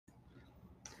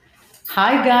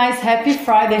Hi guys, happy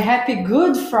Friday, happy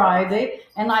Good Friday.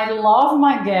 And I love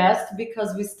my guest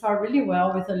because we start really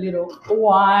well with a little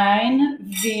wine,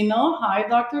 vino. Hi,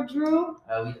 Dr. Drew.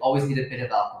 We always need a bit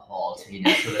of alcohol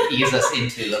to, sort of ease us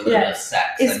into a little bit of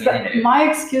sex. My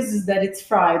excuse is that it's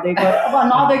Friday, but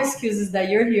another excuse is that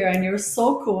you're here and you're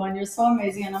so cool and you're so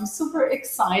amazing and I'm super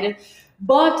excited.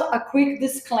 But a quick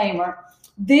disclaimer,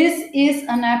 this is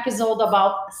an episode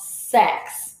about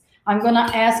sex. I'm going to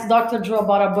ask Dr. Drew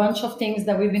about a bunch of things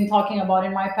that we've been talking about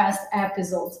in my past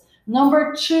episodes.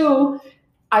 Number two,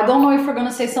 I don't know if we're going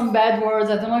to say some bad words.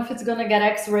 I don't know if it's going to get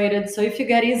X-rated. So if you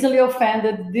get easily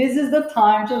offended, this is the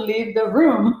time to leave the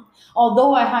room.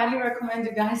 Although I highly recommend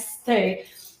you guys stay.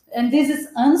 And this is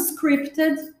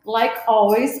unscripted, like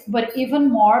always, but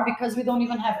even more because we don't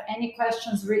even have any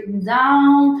questions written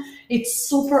down. It's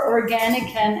super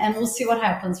organic and we'll see what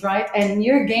happens, right? And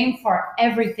you're game for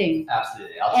everything.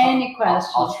 Absolutely. Any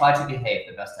questions? I'll try to behave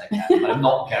the best I can, but I'm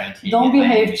not guaranteeing. Don't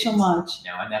behave too much.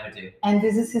 No, I never do. And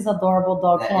this is his adorable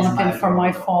dog, Flanagan, for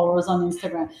my followers on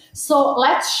Instagram. So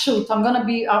let's shoot. I'm going to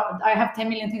be, I have 10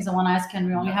 million things I want to ask and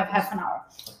we only have half an hour.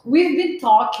 We've been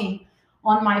talking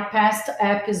on my past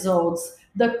episodes.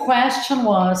 The question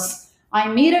was, I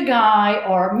meet a guy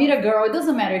or meet a girl. It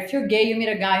doesn't matter if you're gay, you meet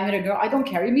a guy, you meet a girl. I don't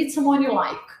care. You meet someone you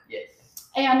like. Yes.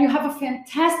 And you have a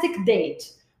fantastic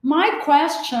date. My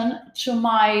question to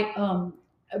my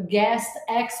guest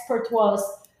expert was,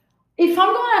 if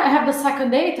I'm going to have the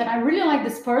second date and I really like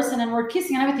this person and we're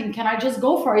kissing and everything, can I just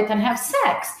go for it and have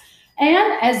sex?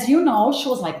 And as you know, she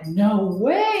was like, no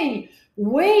way.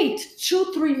 Wait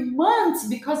 2-3 months,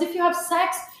 because if you have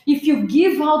sex, if you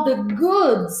give out the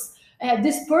goods,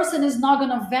 this person is not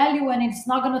going to value and it's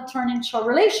not going to turn into a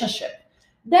relationship.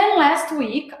 Then last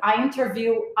week, I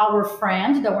interviewed our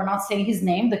friend that we're not saying his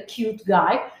name, the cute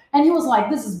guy, and he was like,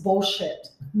 this is bullshit.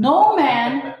 No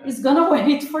man is going to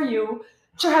wait for you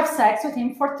to have sex with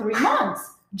him for 3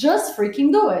 months. Just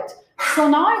freaking do it. So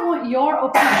now I want your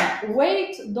opinion.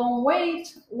 Wait, don't wait.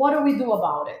 What do we do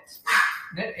about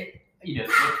it?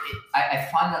 I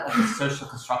find that like the social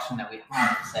construction that we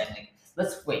have saying like,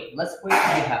 let's wait till we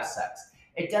have sex.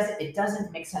 It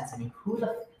doesn't make sense. I mean, who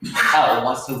the hell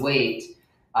wants to wait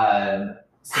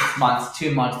 6 months,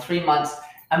 2 months, 3 months?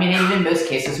 I mean, even in most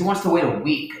cases, who wants to wait a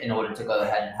week in order to go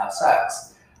ahead and have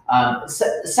sex?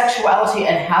 Sexuality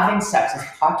and having sex is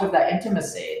part of that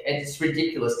intimacy. It's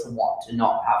ridiculous to want to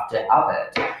not have to have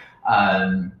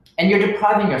it. And you're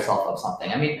depriving yourself of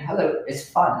something. I mean, hello, it's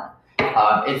fun.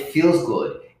 It feels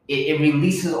good. It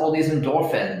releases all these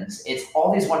endorphins. It's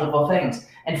all these wonderful things.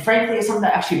 And frankly, it's something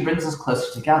that actually brings us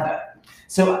closer together.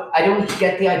 So I don't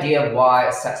get the idea of why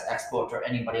a sex expert or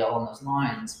anybody along those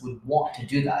lines would want to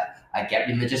do that. I get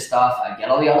religious stuff. I get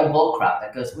all the other bull crap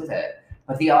that goes with it.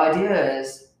 But the idea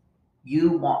is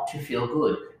you want to feel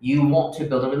good. You want to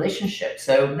build a relationship.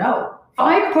 So no.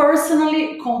 I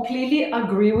personally completely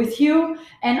agree with you.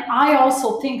 And I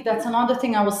also think that's another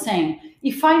thing I was saying.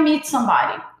 If I meet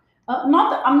somebody, I'm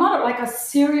not like a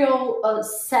serial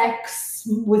sex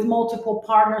with multiple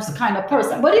partners kind of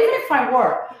person. But even if I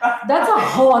were, that's a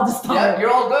whole other story. Yeah, you're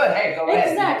all good. Hey, go ahead.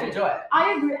 Exactly. Enjoy it.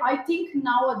 I agree. I think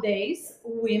nowadays,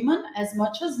 women, as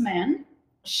much as men,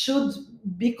 should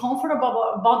be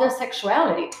comfortable about their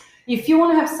sexuality. If you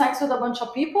want to have sex with a bunch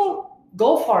of people,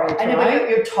 go for it. I know, right? but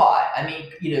you're taught. I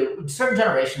mean, certain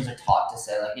generations are taught to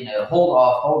say, like,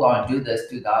 hold on, do this,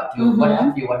 do that, do what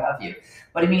have you.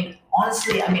 But I mean,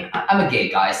 honestly, I'm a gay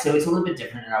guy, so it's a little bit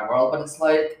different in our world, but it's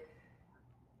like,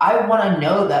 I want to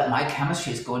know that my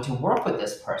chemistry is going to work with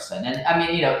this person. And I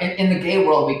mean, in the gay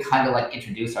world, we kind of like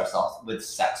introduce ourselves with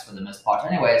sex for the most part.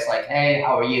 Anyway, it's like, hey,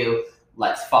 how are you?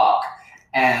 Let's fuck.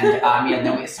 And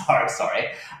then we sorry.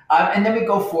 And then we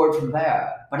go forward from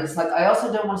there. But it's like, I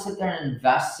also don't want to sit there and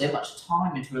invest so much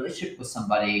time into a relationship with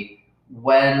somebody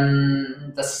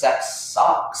when the sex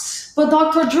sucks. But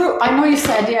Dr. Drew, I know you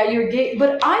said, yeah, you're gay,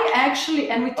 but I actually,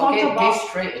 and we talked about... Gay,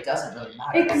 straight, it doesn't really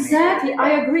matter. Exactly,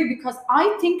 I agree, because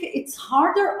I think it's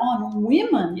harder on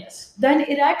women than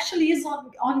it actually is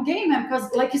on gay men.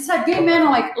 Because like you said, gay men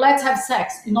are like, let's have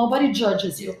sex. Nobody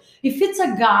judges you. If it's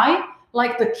a guy,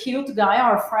 like the cute guy,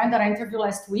 our friend that I interviewed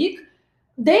last week,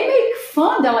 they make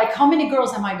fun. They're like, how many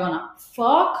girls am I gonna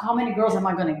fuck? How many girls am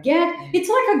I gonna get? It's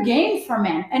like a game for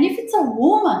men. And if it's a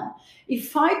woman,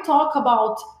 if I talk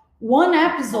about one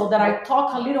episode that I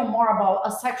talk a little more about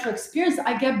a sexual experience,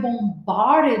 I get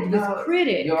bombarded with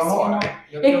critics. You're a whore.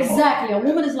 Exactly. A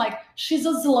woman is like, she's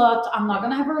a slut. I'm not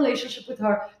gonna have a relationship with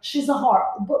her. She's a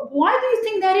whore. But why do you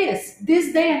think that is,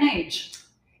 this day and age?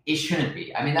 It shouldn't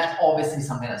be. I mean, that's obviously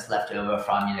something that's left over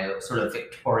from, sort of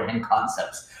Victorian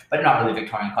concepts, but not really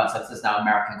Victorian concepts. It's now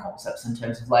American concepts in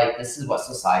terms of like, this is what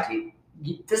society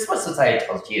this is what society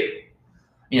tells you.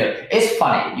 It's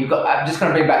funny. I'm just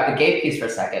going to bring back the gay piece for a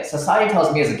second. Society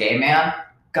tells me as a gay man,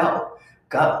 go.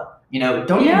 Don't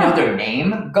even know their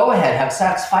name. Go ahead, have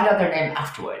sex, find out their name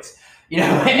afterwards.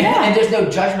 And there's no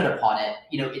judgment upon it.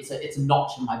 It's a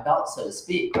notch in my belt, so to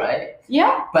speak, right?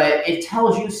 Yeah. But it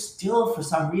tells you still for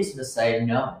some reason to say,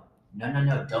 no,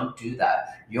 don't do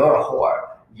that. You're a whore.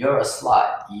 You're a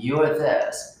slut. You're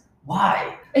this.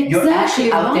 Why? Exactly. You're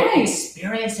actually out there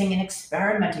experiencing and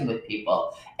experimenting with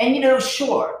people. And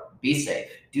sure, be safe.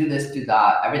 Do this, do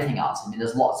that, everything else. I mean,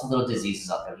 there's lots of little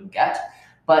diseases out there you get.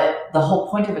 But the whole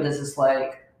point of it is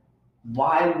like,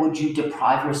 why would you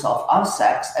deprive yourself of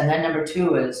sex? And then number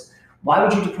two is, why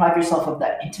would you deprive yourself of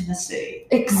that intimacy?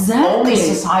 Exactly. Only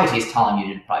society is telling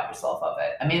you to deprive yourself of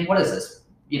it. I mean, what is this?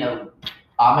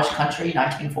 Amish country,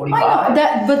 1945. I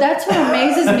know but that's what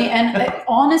amazes me. And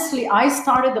honestly, I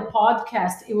started the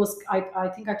podcast. It was, I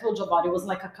think I told you about it. It was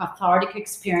like a cathartic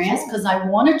experience because I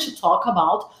wanted to talk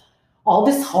about all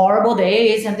these horrible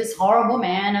days and this horrible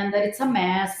man, and that it's a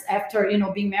mess after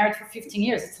being married for 15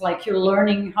 years. It's like you're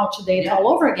learning how to date all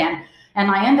over again.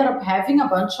 And I ended up having a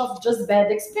bunch of just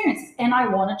bad experiences, and I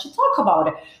wanted to talk about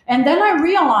it. And then I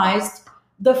realized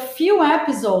the few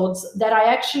episodes that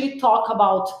I actually talk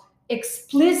about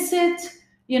explicit,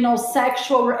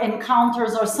 sexual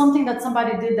encounters or something that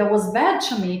somebody did that was bad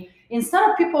to me, instead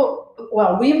of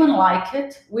women like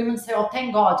it. Women say, oh,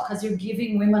 thank God, because you're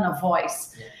giving women a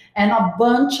voice. Yeah. And a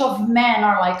bunch of men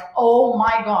are like, oh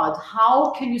my God,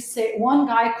 how can you say? One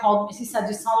guy called me, he said,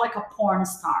 you sound like a porn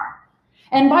star.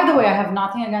 And by the way, I have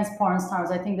nothing against porn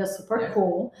stars. I think they're super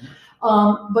cool.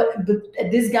 But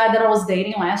this guy that I was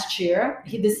dating last year,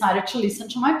 he decided to listen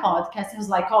to my podcast. He was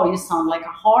like, oh, you sound like a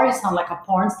whore. You sound like a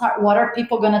porn star. What are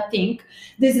people going to think?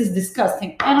 This is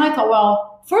disgusting. And I thought,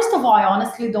 well, first of all, I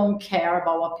honestly don't care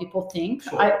about what people think.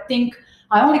 Sure. I think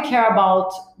I only care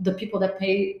about the people that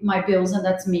pay my bills, and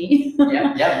that's me.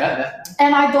 Yeah.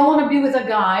 And I don't want to be with a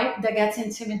guy that gets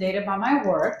intimidated by my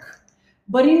work.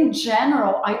 But in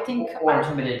general, I think... Or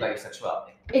intimidated by your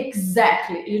sexuality.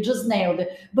 Exactly. You just nailed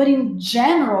it. But in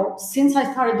general, since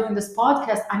I started doing this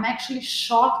podcast, I'm actually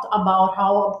shocked about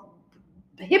how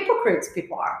hypocrites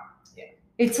people are. Yeah.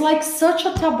 It's like such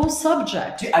a taboo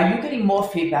subject. Are you getting more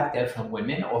feedback there from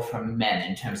women or from men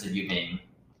in terms of you being...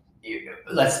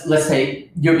 Let's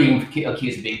say you're being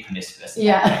accused of being promiscuous.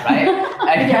 Yeah.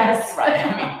 Right? Yes. Right.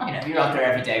 I mean, you're out there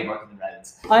every day working the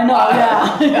roads. I know,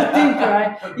 yeah. You think,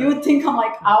 right? You would think I'm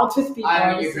like out with people.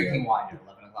 I mean, you're drinking wine at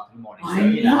 11 o'clock in the morning, so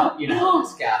you know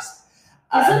it's gas.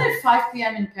 Isn't it 5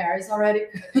 p.m. in Paris already?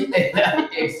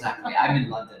 Exactly. I'm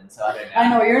in London, so I don't know. I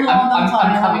know, you're in London.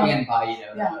 I'm coming in by,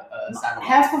 satellite.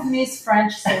 Half of me is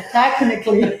French, so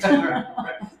technically.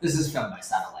 Right. This is filmed by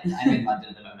satellite. I'm in London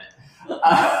at the moment.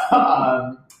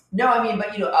 No, I mean,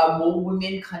 but are more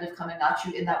women kind of coming at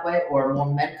you in that way, or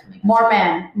more men coming at you? More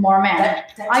men.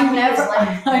 That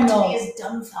I know. To me is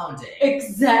dumbfounding.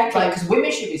 Exactly. Because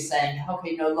women should be saying,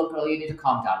 okay, look, girl, you need to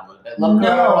calm down a little bit. Look,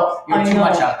 girl, you're too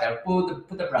much out there.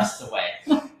 Put the breasts away.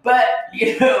 But,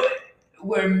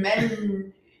 where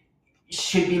men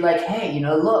should be like, hey,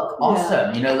 look,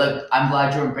 awesome. Look, I'm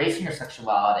glad you're embracing your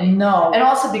sexuality. No. And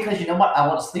also because, you know what, I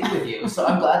want to sleep with you. So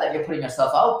I'm glad that you're putting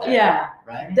yourself out there. Yeah.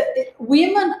 Right?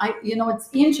 Women, it's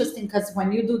interesting because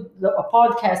when you do a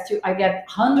podcast, I get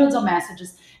hundreds of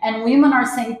messages, and women are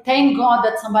saying, thank God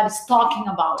that somebody's talking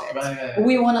about it. Right.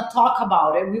 We want to talk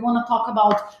about it. We want to talk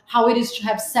about how it is to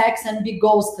have sex and be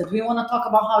ghosted. We want to talk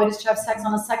about how it is to have sex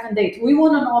on a second date. We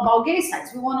want to know about gay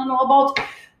sex. We want to know about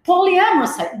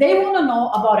polyamorous sex. They want to know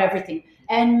about everything.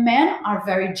 And men are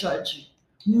very judgy.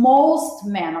 Most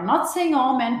men, I'm not saying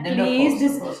all men,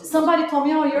 please. Somebody told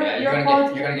me, you're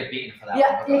gonna get beaten for that.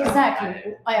 Yeah,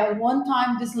 exactly. One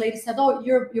time this lady said,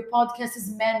 your podcast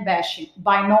is man bashing.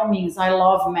 By no means. I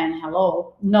love men.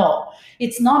 Hello. No,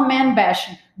 it's not man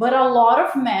bashing. But a lot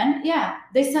of men,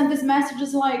 they send these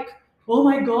messages like, oh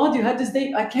my God, you had this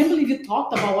date. I can't believe you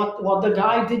talked about what the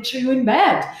guy did to you in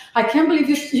bed. I can't believe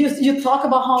you talk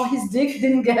about how his dick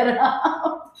didn't get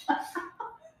out.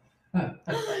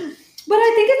 But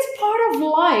I think it's part of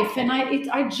life, and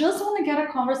I just want to get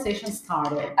a conversation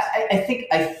started. I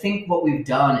think what we've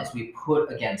done is we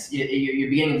put against you're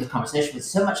beginning this conversation with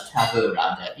so much taboo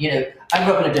around it. I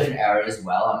grew up in a different era as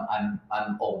well.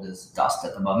 I'm old as dust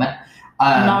at the moment.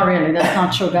 Not really. That's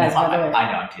not true, guys. By the way,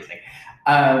 I know, I'm teasing.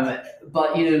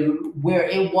 But where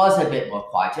it was a bit more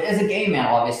quiet. As a gay man,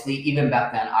 obviously, even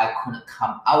back then, I couldn't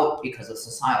come out because of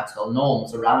societal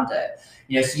norms around it.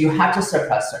 So you had to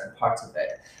suppress certain parts of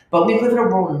it. But we live in a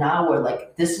world now where,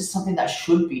 this is something that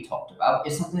should be talked about.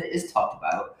 It's something that is talked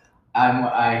about.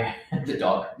 The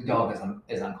dog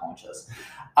is unconscious.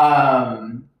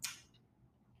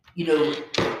 You know,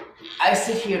 I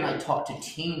sit here and I talk to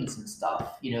teens and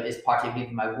stuff, you know, as part of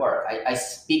even my work. I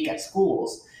speak at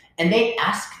schools and they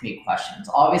ask me questions.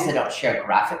 Obviously, I don't share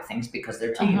graphic things because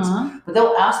they're teens, but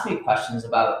they'll ask me questions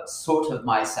about sort of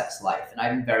my sex life. And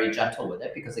I'm very gentle with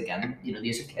it because, again, you know,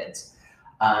 these are kids,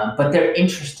 but they're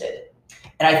interested.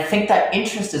 And I think that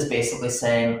interest is basically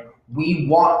saying, we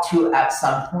want to at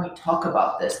some point talk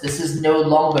about this. This is no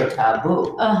longer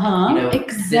taboo. You know,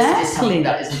 exactly. This is something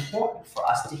that is important for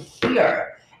us to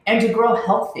hear and to grow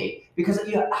healthy. Because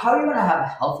how are you going to have a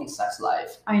healthy sex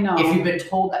life? I know. If you've been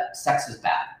told that sex is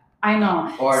bad. I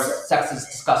know. Or sex is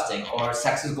disgusting. Or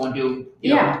sex is going to,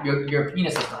 you know, your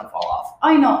penis is going to fall off.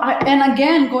 I know. And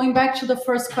again, going back to the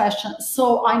first question.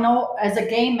 So I know as a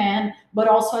gay man, but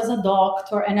also as a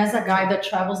doctor and as a guy that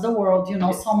travels the world, you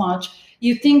know, so much.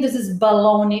 You think this is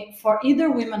baloney for either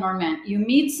women or men. You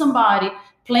meet somebody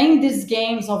playing these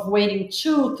games of waiting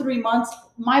 2-3 months,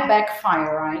 might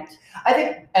backfire, right? I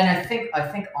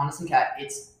think honestly, Kat,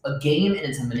 it's a game and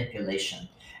it's a manipulation.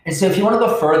 And so if you want to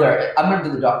go further, I'm going to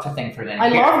do the doctor thing for a minute. I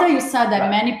love that you said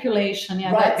that, manipulation.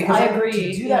 Yeah, right, because I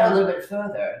agree. To do that a little bit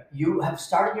further, you have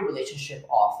started your relationship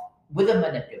off with a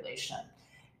manipulation.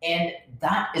 And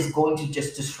that is going to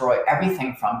just destroy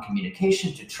everything from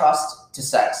communication to trust to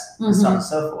sex and so on and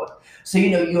so forth. So,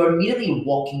 you know, you're immediately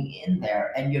walking in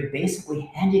there and you're basically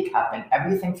handicapping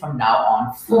everything from now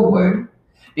on forward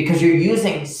because you're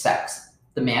using sex.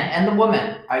 The man and the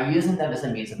woman are using them as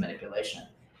a means of manipulation.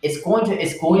 It's going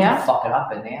to fuck it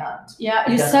up in the end. Yeah,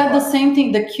 you said the same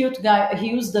thing. The cute guy,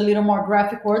 he used a little more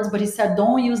graphic words, but he said,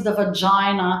 don't use the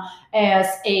vagina as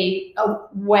a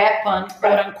weapon,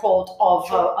 quote unquote, of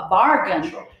a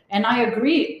bargain. And I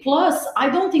agree. Plus,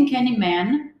 I don't think any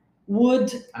man would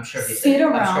sit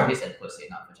around. I'm sure he said pussy,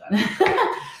 not vagina.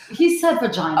 He said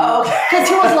vagina. Oh, okay. Because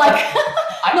he was like...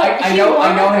 I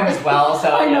know him as well.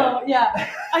 So I know, yeah.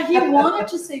 He wanted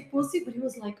to say pussy, but he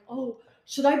was like, oh,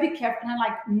 should I be careful? And I'm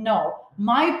like, no,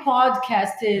 my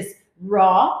podcast is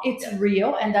raw, it's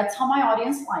real, and that's how my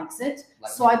audience likes it.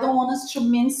 So I don't want us to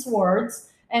mince words.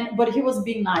 But he was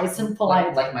being nice and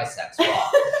polite. Like my sex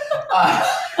raw.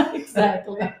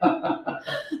 Exactly.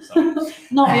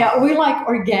 No, yeah, we like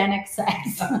organic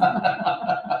sex.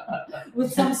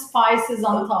 With some spices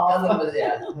on top. A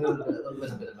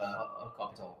little bit of a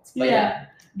cocktail. But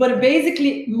But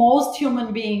basically, most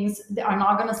human beings are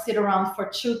not going to sit around for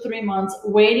 2-3 months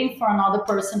waiting for another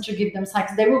person to give them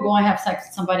sex. They will go and have sex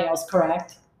with somebody else,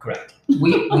 correct? Correct.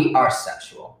 We are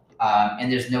sexual, and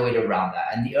there's no way around that.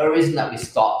 And the only reason that we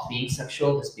stop being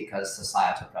sexual is because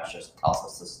societal pressures tells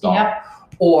us to stop,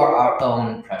 or our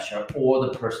own pressure, or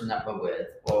the person that we're with,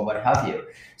 or what have you.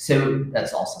 So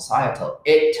that's all societal.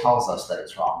 It tells us that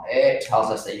it's wrong. It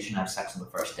tells us that you shouldn't have sex on the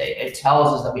first date. It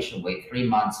tells us that we should wait 3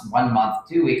 months, 1 month,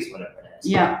 2 weeks, whatever it is.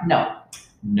 Yeah.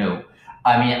 No.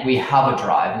 I mean, we have a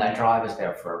drive, and that drive is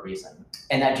there for a reason.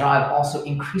 And that drive also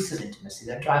increases intimacy.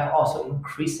 That drive also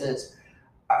increases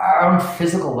our own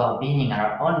physical well-being and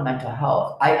our own mental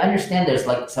health. I understand there's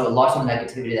lots of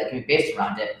negativity that can be based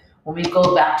around it when we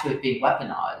go back to it being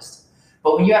weaponized.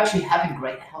 But when you're actually having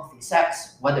great, healthy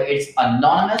sex, whether it's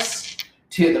anonymous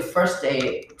to the first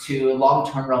date to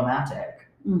long-term romantic,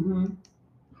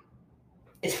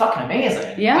 it's fucking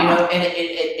amazing. Yeah. You know, and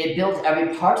it builds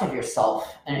every part of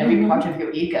yourself and every part of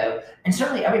your ego and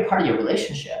certainly every part of your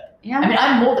relationship. Yeah. I mean,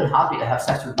 I'm more than happy to have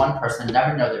sex with one person,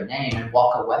 never know their name, and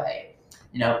walk away.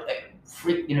 You know,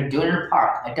 do it in a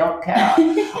park. I don't care.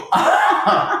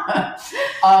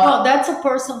 Well, that's a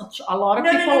person. A lot of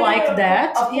people like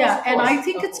that. Of course, and I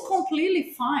think it's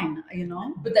completely fine. You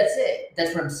know. But that's it.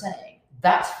 That's what I'm saying.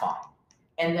 That's fine.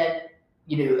 And then,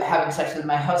 you know, having sex with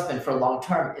my husband for long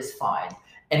term is fine.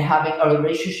 And having a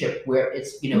relationship where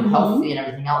it's, you know, healthy and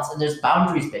everything else, and there's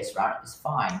boundaries based around it is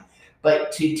fine.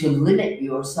 But to limit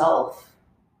yourself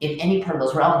in any part of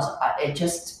those realms,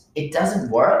 it doesn't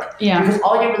work. Yeah. Because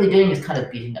all you're really doing is kind of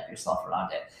beating up yourself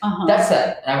around it. That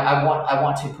said, and I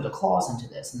want to put a clause into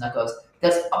this, and that goes,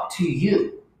 that's up to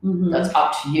you. That's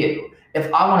up to you.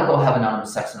 If I want to go have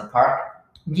anonymous sex in a park,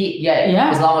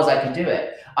 as long as I can do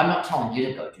it. I'm not telling you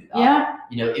to go do that. Yeah.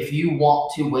 You know, if you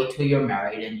want to wait till you're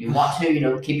married and you want to, you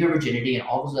know, keep your virginity and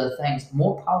all those other things,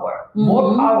 more power.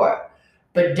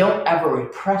 But don't ever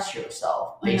repress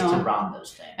yourself based around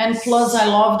those things. And plus, I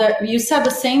love that you said the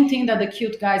same thing that the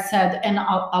cute guy said, and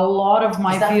a lot of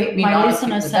my listeners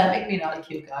said. Does that make me not a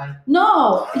cute guy?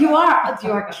 No, you are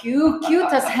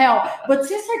cute as hell. But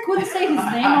since I couldn't say his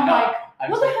name, I'm like,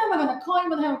 what the hell am I gonna call him?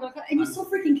 What the hell am I gonna call him? And you're so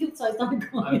freaking cute, so I started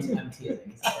calling him. I'm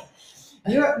teasing.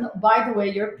 By the way,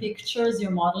 your pictures,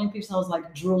 your modeling pictures, I was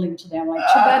like drooling to them. Like,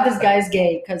 too bad this guy's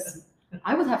gay, because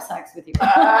I would have sex with you.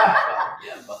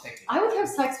 Well, thank you. I would have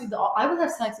sex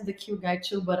with the cute guy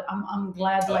too, but I'm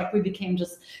glad like we became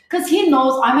just because he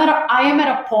knows I am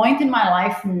at a point in my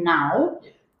life now.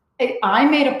 I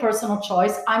made a personal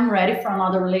choice. I'm ready for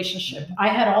another relationship. I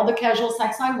had all the casual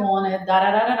sex I wanted,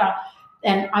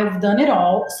 and I've done it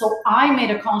all. So I made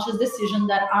a conscious decision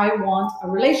that I want a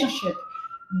relationship.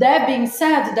 That being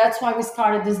said, that's why we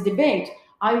started this debate.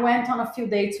 I went on a few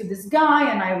dates with this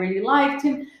guy and I really liked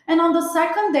him. And on the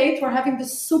second date, we're having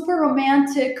this super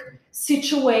romantic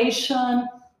situation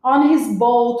on his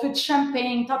boat with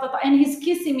champagne, and he's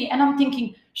kissing me. And I'm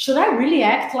thinking, should I really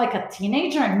act like a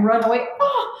teenager and run away?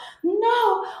 Oh,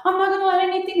 no, I'm not going to let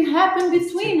anything happen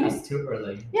between us. It's too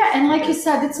early. Yeah, and like you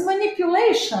said, it's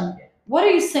manipulation. What are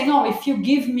you saying? Oh, if you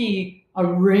give me a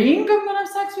ring, I'm going to have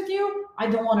sex with you? I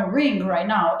don't want a ring right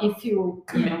now. If you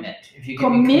commitment, if you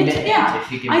give me commitment, yeah,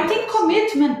 I think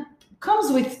commitment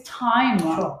comes with time,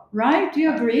 right? Do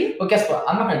you agree? Well, guess what?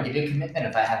 I'm not going to give you a commitment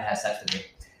if I haven't had sex with you.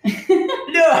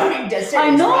 No, I mean, that's serious,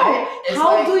 I know. Right?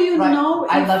 How do you know?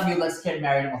 I love you. Let's get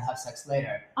married and we'll have sex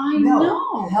later. I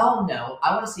know. Hell no.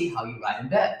 I want to see how you ride in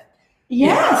bed.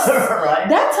 Yes. Right.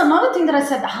 That's another thing that I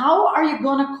said. How are you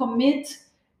going to commit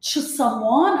to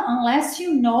someone unless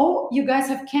you know you guys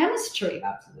have chemistry?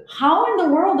 Absolutely. How in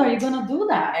the world are you going to do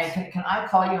that? And can I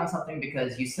call you on something?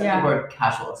 Because you said the word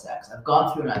casual sex. I've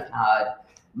gone through and I've had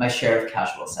my share of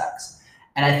casual sex.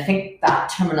 And I think that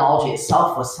terminology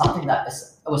itself was something that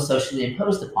was socially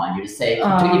imposed upon you to say,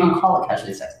 do you even call it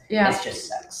casual sex? Yeah. It's just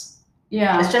sex.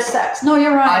 Yeah. It's just sex. No,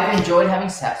 you're right. I've enjoyed having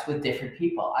sex with different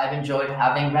people. I've enjoyed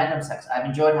having random sex. I've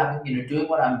enjoyed having, doing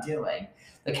what I'm doing.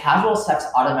 The casual sex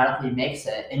automatically makes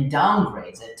it and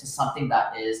downgrades it to something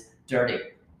that is dirty.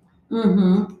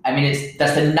 Mm-hmm. I mean,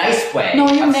 that's a nice way. No,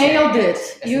 you nailed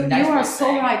it. You nice are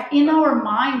so right. In our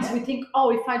minds, we think,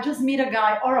 oh, if I just meet a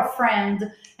guy or a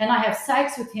friend and I have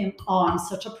sex with him, oh, I'm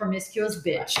such a promiscuous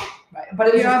bitch. Right.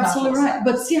 But you're absolutely right.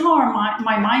 But see how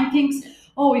my mind thinks,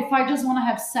 oh, if I just want to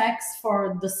have sex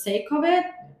for the sake of it,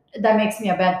 that makes me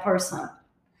a bad person.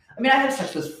 I mean, I have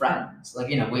sex with friends. Like,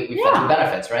 we friends with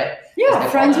benefits, right? Yeah,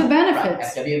 friends with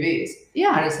benefits. Right, FWBs.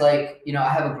 Yeah. And it's like, I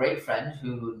have a great friend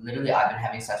who literally I've been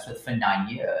having sex with for 9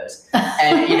 years.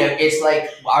 And, it's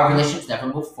like our relationships never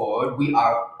move forward. We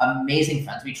are amazing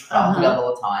friends. We travel together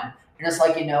all the time. And it's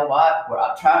like, you know what? We're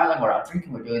out traveling, we're out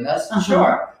drinking, we're doing this.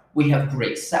 Sure. We have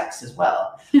great sex as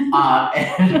well. And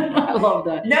I love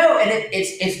that. No, and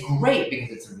it's great because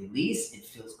it's a release. It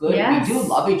feels good. Yes. We do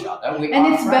love each other.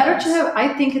 And it's better to have,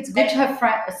 I think it's good to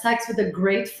have sex with a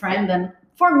great friend than,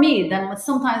 for me, than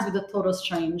sometimes with a total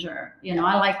stranger.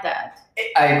 I like that.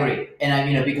 I agree.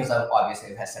 And because I've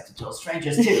had sex with total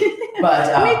strangers too.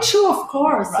 But me too, of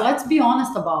course. Right. Let's be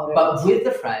honest about it. But with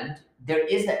the friend, there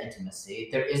is that intimacy.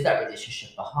 There is that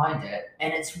relationship behind it.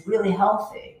 And it's really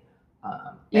healthy.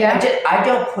 I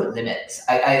don't put limits.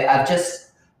 I've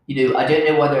just, I don't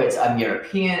know whether I'm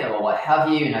European or what have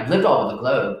you, and I've lived all over the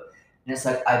globe, and it's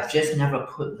like I've just never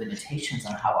put limitations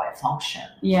on how I function.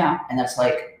 Yeah. And that's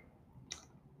like,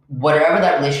 whatever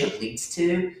that relationship leads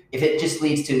to, if it just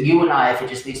leads to you and I, if it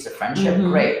just leads to friendship,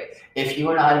 great. If you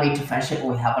and I lead to friendship and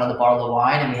we have another bottle of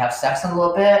wine and we have sex in a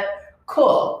little bit,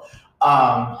 cool.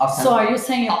 So are you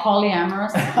saying you're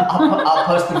polyamorous? I'll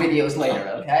post the videos later,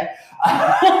 okay?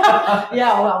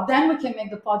 Yeah, well, then we can make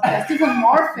the podcast even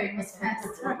more famous. Right.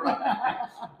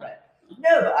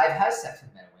 No, but I've had sex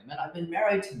with men and women. I've been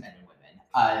married to men and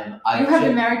women. You have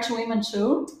been married to women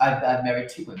too? I've married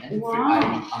 2 women. Wow.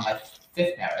 I'm on my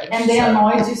 5th marriage. And they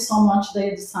annoyed you so much they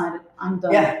decided, I'm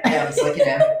done. Yeah, it's like,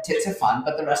 tits are fun,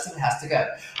 but the rest of it has to go.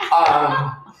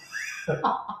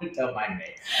 Don't mind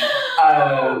me.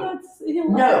 That's hilarious.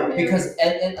 No, because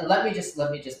and let me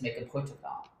just make a point of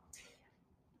that.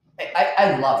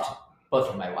 I loved both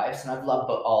of my wives, and I've loved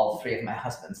all 3 of my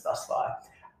husbands thus far.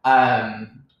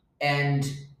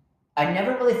 And I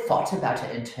never really thought about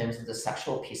it in terms of the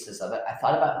sexual pieces of it. I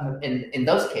thought about in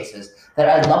those cases that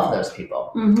I love those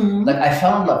people. Mm-hmm. Like I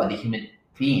fell in love with a human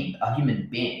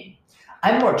being.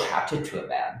 I'm more attracted to a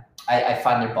man. I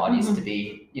find their bodies to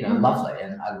be, lovely,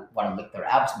 and I want to lick their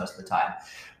abs most of the time.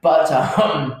 But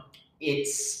it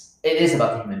is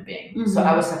about the human being. Mm-hmm. So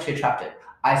I was sexually attracted.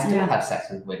 I still have sex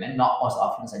with women, not as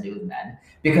often as I do with men,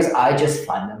 because I just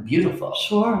find them beautiful.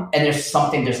 Sure. And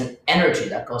there's an energy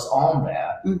that goes on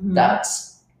there that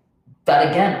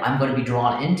again, I'm going to be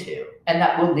drawn into, and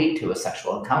that will lead to a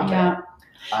sexual encounter. Yeah.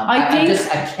 I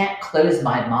can't close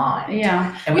my mind.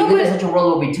 Yeah. And we live in such a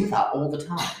world where we do that all the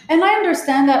time. And I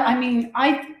understand that. I mean,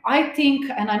 I think,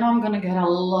 and I know I'm going to get a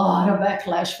lot of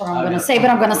backlash for what I'm going to say, but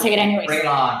I'm going to say it anyways. Bring it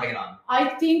on. I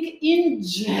think in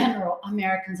general,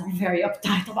 Americans are very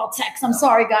uptight about sex. I'm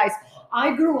sorry, guys.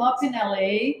 I grew up in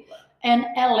LA, and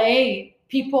LA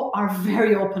people are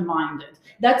very open-minded.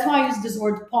 That's why I use this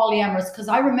word polyamorous, because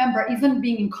I remember even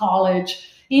being in college,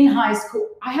 in high school,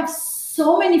 I have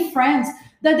so many friends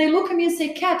that they look at me and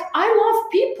say, Kat, I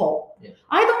love people. Yeah.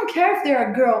 I don't care if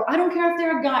they're a girl. I don't care if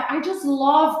they're a guy. I just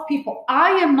love people.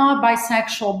 I am not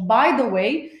bisexual, by the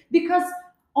way, because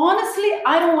honestly,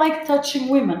 I don't like touching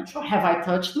women. Have I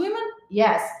touched women?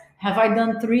 Yes. Have I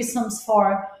done threesomes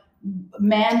for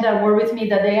men that were with me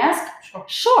that they asked?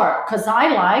 Sure, because I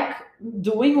like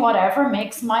doing whatever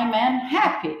makes my man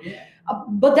happy. Yeah.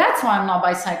 But that's why I'm not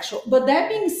bisexual. But that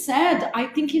being said, I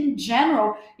think in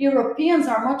general, Europeans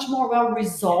are much more well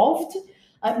resolved.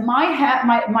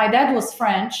 My dad was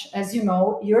French, as you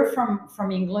know. You're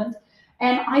from England,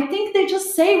 and I think they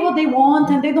just say what they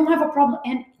want, and they don't have a problem.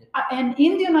 And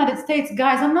in the United States,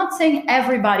 guys, I'm not saying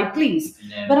everybody, please,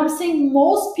 but I'm saying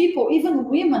most people, even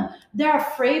women, they're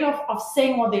afraid of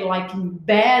saying what they like in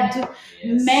bed.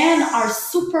 Yes. Men are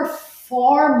super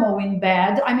formal in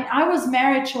bed. I mean, I was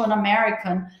married to an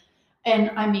American, and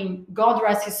I mean, God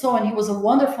rest his soul, and he was a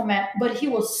wonderful man, but he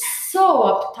was so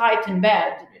uptight in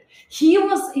bed. He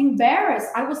was embarrassed.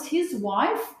 I was his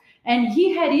wife, and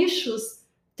he had issues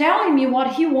telling me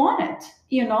what he wanted,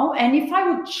 you know, and if I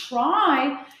would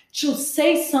try to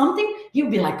say something, he'd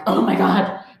be like, oh my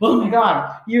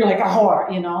God, you're like a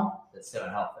whore, you know. That's so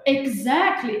unhealthy.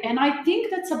 Exactly. And I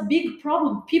think that's a big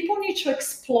problem. People need to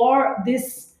explore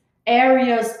these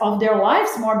areas of their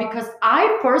lives more, because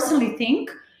I personally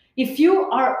think if you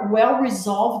are well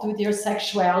resolved with your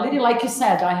sexuality, like you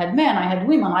said, I had men, I had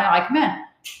women, I like men,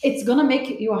 it's going to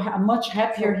make you a much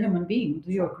happier human being.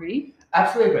 Do you agree?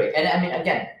 Absolutely agree. And I mean,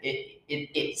 again,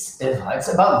 it's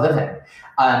about living,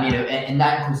 you know, and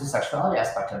that includes the sexuality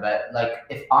aspect of it. Like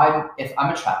if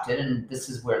I'm attracted and this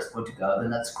is where it's going to go,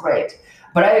 then that's great.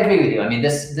 But I agree with you. I mean,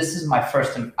 this is my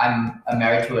first. I'm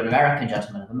married to an American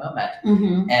gentleman at the moment,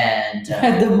 and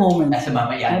at the moment,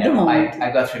 yeah, no,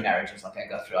 I go through marriages like I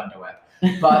go through underwear.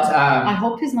 But I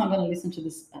hope he's not going to listen to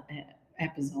this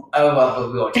episode. Oh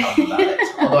well, we won't tell him about it.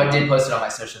 Although I did post it on my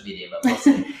social media, but we'll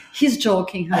see. He's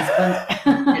joking, husband.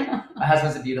 Yeah. My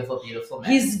husband's a beautiful, beautiful man.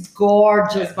 He's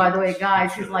gorgeous, by the way,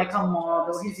 guys. He's like a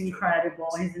model. He's incredible.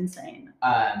 He's insane.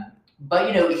 But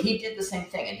you know, he did the same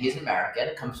thing, and he's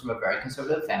American, comes from a very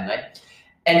conservative family,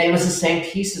 and it was the same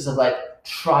pieces of like,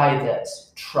 try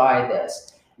this.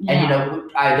 Yeah. And you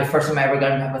know, the first time I ever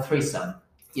got him to have a threesome,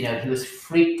 you know, he was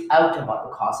freaked out about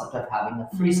the concept of having a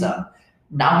threesome.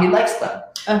 Now he likes them,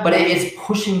 but it is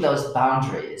pushing those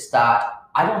boundaries that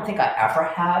I don't think I ever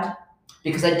had,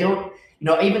 because I don't, you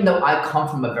know, even though I come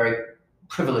from a very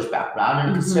privileged background and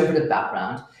a conservative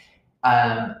background,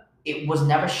 it was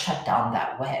never shut down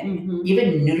that way.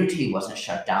 Even nudity wasn't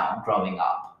shut down growing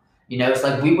up. You know, it's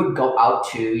like we would go out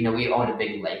to, you know, we owned a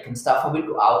big lake and stuff, and we'd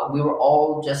go out, we were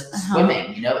all just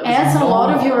swimming, you know. As a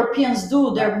lot of Europeans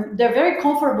do, they're very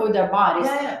comfortable with their bodies.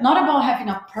 Yeah. Not about having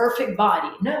a perfect body.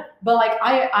 No. But like,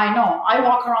 I know, I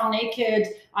walk around naked.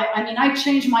 I mean, I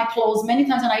change my clothes many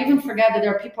times, and I even forget that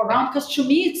there are people around, because to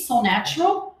me, it's so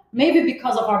natural. Maybe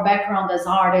because of our background as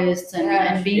artists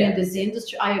and being in this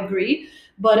industry, I agree.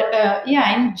 But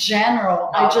in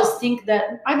general, I just think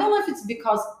that, I don't know if it's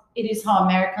because it is how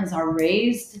Americans are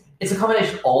raised. It's a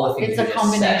combination of all the things. It's a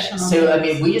combination. So, I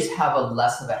mean, we just have a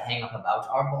less of a hang up about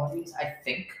our bodies, I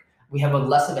think. We have a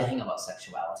less of a hang about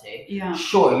sexuality. Yeah.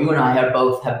 Sure, you and I have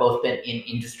both been in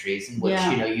industries in which,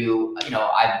 you know,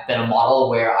 I've been a model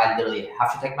where I literally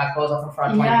have to take my clothes off in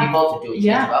front of 20 people to do a change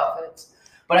of outfits.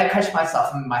 But I catch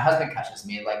myself, and my husband catches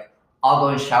me, like, I'll go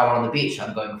and shower on the beach.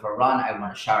 I'm going for a run. I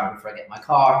want to shower before I get in my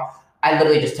car. I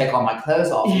literally just take all my clothes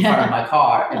off in front of my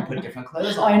car and put different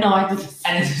clothes on. I know. And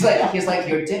it's just like, he's like,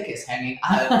 your dick is hanging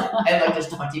out. And like, there's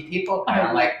 20 people. And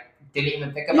I'm like, didn't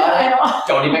even think about it.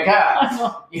 Don't even care.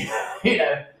 You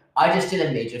know, I just did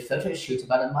a major photo shoot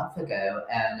about a month ago,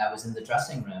 and I was in the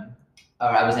dressing room. Or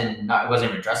it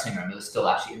wasn't in a dressing room. It was still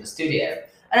actually in the studio.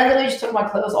 And I literally just took my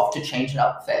clothes off to change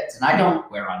outfits. And I don't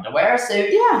wear underwear. So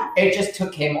it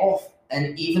just came off.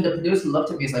 And even the producer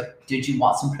looked at me, he's like, did you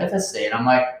want some privacy? And I'm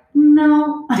like,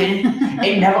 no.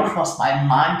 It never crossed my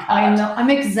mind, Kat. I know. I'm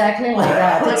exactly like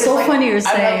that. It's so funny you're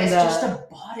saying it's that. It's just a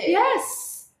body.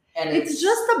 Yes. And it's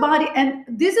just a body, and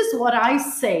this is what I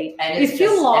say. And it's If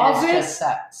you love and it's it, just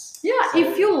sex. yeah, So-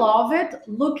 if you love it,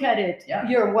 look at it. Yeah.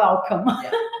 You're welcome.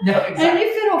 Yeah. No, And exactly.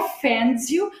 if it offends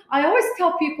you, I always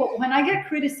tell people when I get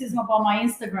criticism about my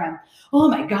Instagram, oh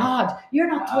my God, you're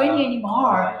not 20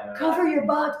 anymore. yeah. Cover your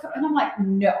butt. And I'm like,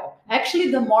 no.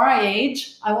 Actually, the more I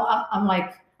age, I'm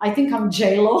like, I think I'm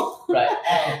J-Lo. Right.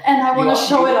 And I want to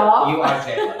show it off. You are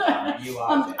J-Lo. You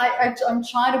are J-Lo. I'm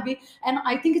trying to be, and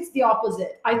I think it's the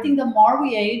opposite. I think the more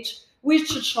we age, we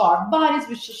should show our bodies,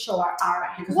 we should show our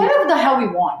Because whatever the hell we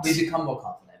want. We become more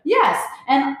confident. Yes,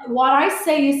 and what I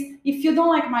say is, if you don't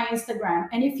like my Instagram,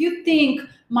 and if you think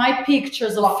my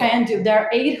pictures offend you, there are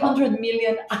 800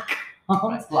 million accounts.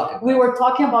 Right. Block it. We were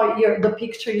talking about the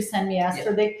picture you sent me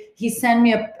yesterday. He sent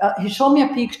me he showed me a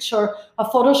picture, a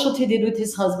photo shoot he did with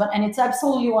his husband, and it's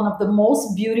absolutely one of the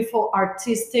most beautiful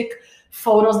artistic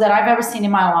photos that I've ever seen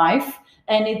in my life.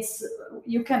 And it's,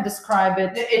 you can describe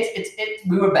it.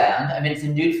 We were banned. I mean, it's a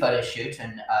nude photo shoot,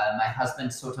 and my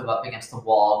husband's sort of up against the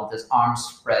wall with his arms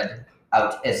spread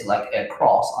out as like a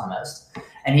cross almost,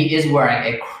 and he is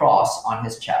wearing a cross on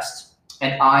his chest.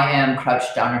 And I am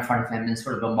crouched down in front of him in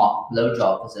sort of a mock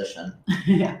blowjob position.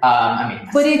 Yeah. I mean,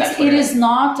 But that's what it is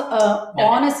not. No,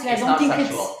 honestly, I don't not think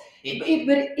sexual.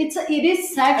 it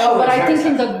is sexual, Oh, but it's I very think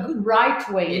in sexual. the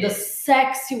right way, It the is.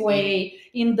 sexy way.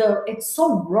 It's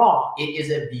so raw. It is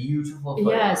a beautiful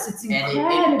photo. Yes, it's And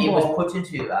incredible. it was put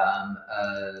into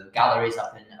galleries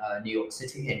up in New York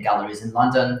City and galleries in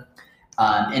London.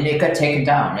 And it got taken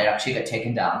down. It actually got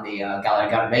taken down. The gallery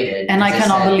got raided. And I because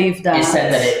cannot believe that. It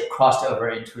said that it crossed over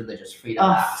into religious freedom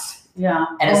Oh, acts. Yeah.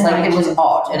 And it's Oh like, my it was God.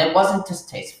 odd. And it wasn't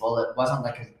distasteful. It wasn't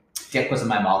like a dick was in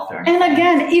my mouth or anything. And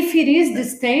again, if it is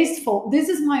distasteful, this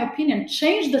is my opinion.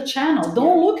 Change the channel.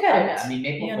 Don't look at it. I mean,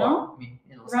 Maplethorpe. you know? I mean,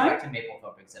 let's Right? go back to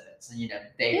Maplethorpe exhibits. And,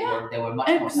 they Yeah, were much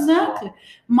more sensual. Exactly.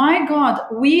 My God,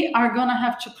 we are gonna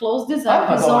have to close this Oh my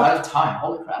episode. God, out of time.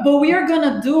 Holy crap. But we are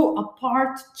gonna do a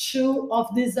part 2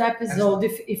 of this episode,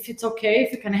 if it's okay,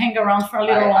 if you can hang around for a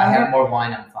little longer. I have more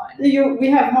wine, I'm fine. We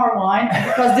have more wine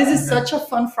because this is such a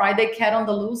fun Friday, Cat on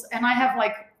the Loose, and I have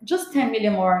like just 10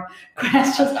 million more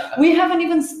questions. We haven't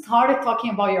even started talking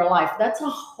about your life. That's a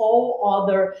whole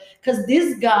other, because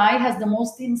this guy has the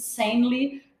most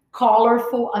insanely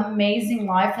colorful, amazing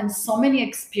life and so many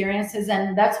experiences,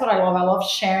 and that's what I love. I love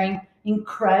sharing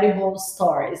incredible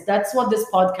stories. That's what this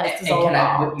podcast is all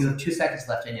about. You have 2 seconds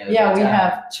left. I know. Yeah, but, we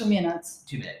have 2 minutes.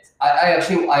 2 minutes.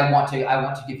 I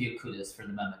want to give you kudos for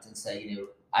the moment and say,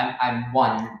 I'm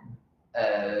one,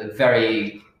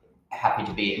 very happy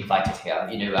to be invited here.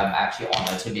 I'm actually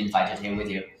honored to be invited here with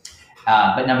you.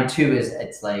 But number 2 is,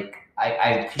 it's like, I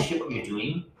appreciate what you're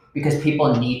doing because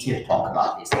people need to talk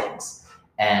about these things.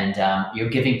 And you're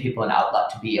giving people an outlet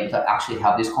to be able to actually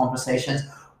have these conversations,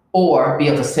 or be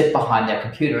able to sit behind their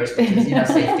computers, which is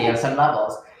safety on some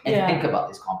levels, and Yeah. think about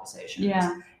these conversations.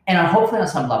 Yeah. And hopefully on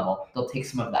some level, they'll take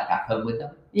some of that back home with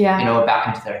them, Yeah. or back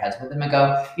into their heads with them and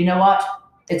go, you know what?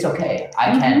 It's okay.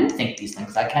 I can think these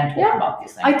things. I can talk Yeah. about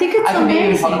these things. I think it's I can maybe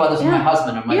amazing. talk about this with my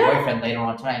husband or my Yeah. boyfriend later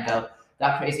on tonight and go,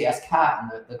 that crazy ass cat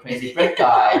and the crazy Brit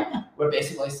guy, we're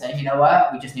basically saying, you know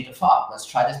what? We just need to fuck. Let's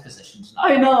try this position tonight.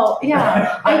 I know.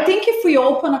 Yeah. I think if we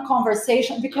open a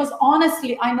conversation, because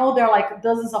honestly, I know there are like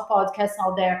dozens of podcasts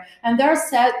out there, and there are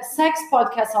sex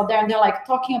podcasts out there, and they're like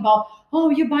talking about, oh,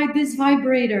 you buy this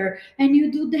vibrator and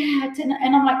you do that.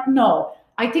 And I'm like, no,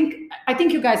 I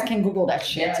think you guys can Google that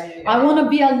shit. Yeah. I want to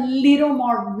be a little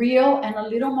more real and a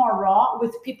little more raw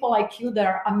with people like you that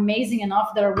are amazing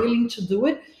enough, that are willing to do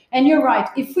it. And you're right.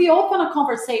 If we open a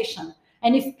conversation,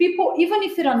 and if people, even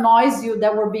if it annoys you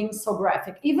that we're being so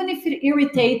graphic, even if it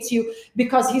irritates you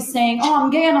because he's saying, oh, I'm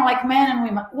gay and I like men and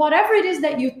women, whatever it is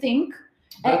that you think,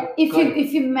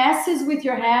 if it messes with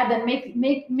your head and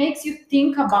makes you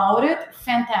think about it,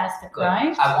 fantastic, Good.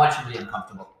 right? I want you to be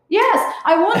uncomfortable. Yes,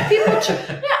 I want people to,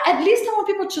 at least I want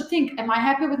people to think, am I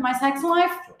happy with my sex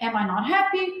life? Am I not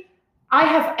happy? I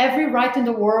have every right in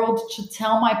the world to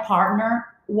tell my partner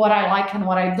what I like and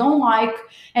what I don't like.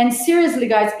 And seriously,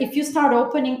 guys, if you start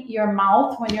opening your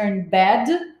mouth when you're in bed,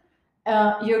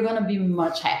 you're going to be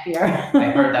much happier.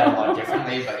 I heard that a lot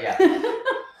differently, but yeah.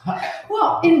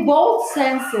 Well, in both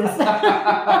senses.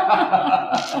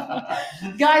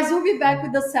 Guys, we'll be back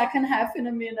with the second half in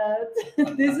a minute.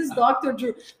 This is Dr.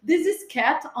 Drew. This is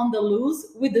Cat on the Loose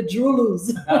with the Drew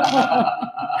Loose.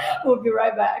 We'll be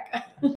right back.